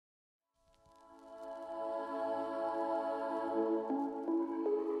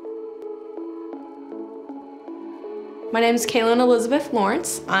My name is Kaylin Elizabeth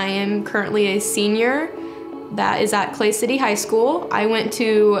Lawrence. I am currently a senior that is at Clay City High School. I went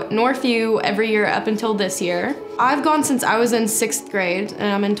to Northview every year up until this year. I've gone since I was in 6th grade and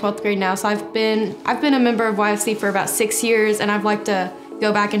I'm in 12th grade now, so I've been a member of YFC for about 6 years, and I've liked to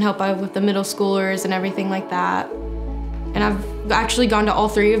go back and help out with the middle schoolers and everything like that. And I've actually gone to all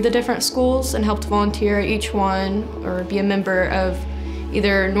 3 of the different schools and helped volunteer at each one or be a member of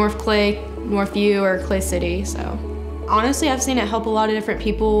either North Clay, Northview, or Clay City. So honestly, I've seen it help a lot of different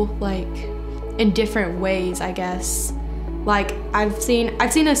people, like in different ways, I guess. Like I've seen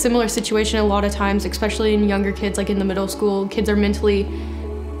a similar situation a lot of times, especially in younger kids, like in the middle school. Kids are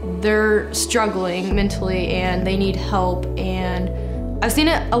they're struggling mentally and they need help, and I've seen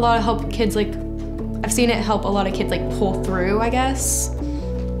it help a lot of kids like pull through, I guess.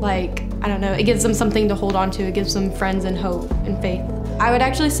 Like, I don't know, it gives them something to hold on to. It gives them friends and hope and faith. I would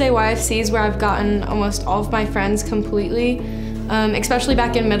actually say YFC is where I've gotten almost all of my friends completely. Especially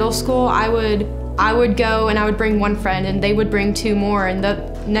back in middle school, I would go and I would bring one friend and they would bring 2 more, and the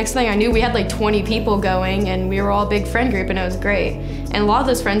next thing I knew, we had like 20 people going and we were all a big friend group, and it was great. And a lot of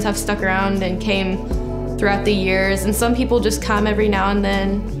those friends have stuck around and came throughout the years, and some people just come every now and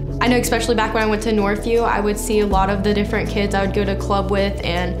then. I know especially back when I went to Northview, I would see a lot of the different kids I would go to club with,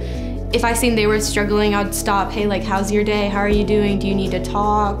 and if I seen they were struggling, I'd stop, hey, like, how's your day? How are you doing? Do you need to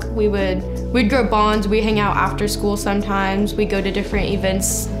talk? We'd grow bonds. We hang out after school sometimes. We go to different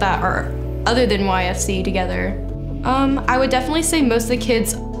events that are other than YFC together. I would definitely say most of the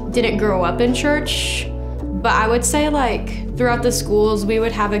kids didn't grow up in church, but I would say like throughout the schools, we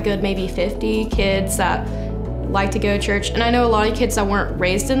would have a good maybe 50 kids that like to go to church. And I know a lot of kids that weren't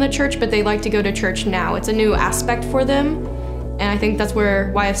raised in the church, but they like to go to church now. It's a new aspect for them. And I think that's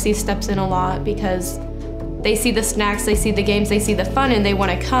where YFC steps in a lot, because they see the snacks, they see the games, they see the fun, and they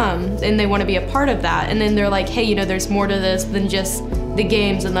want to come and they want to be a part of that. And then they're like, hey, there's more to this than just the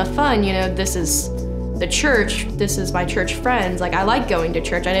games and the fun. This is the church, this is my church friends. Like, I like going to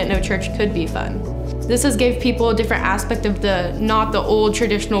church. I didn't know church could be fun. This has gave people a different aspect of not the old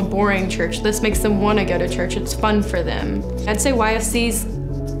traditional boring church. This makes them want to go to church. It's fun for them. I'd say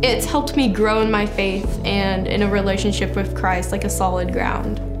it's helped me grow in my faith and in a relationship with Christ, like a solid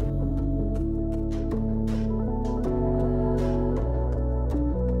ground.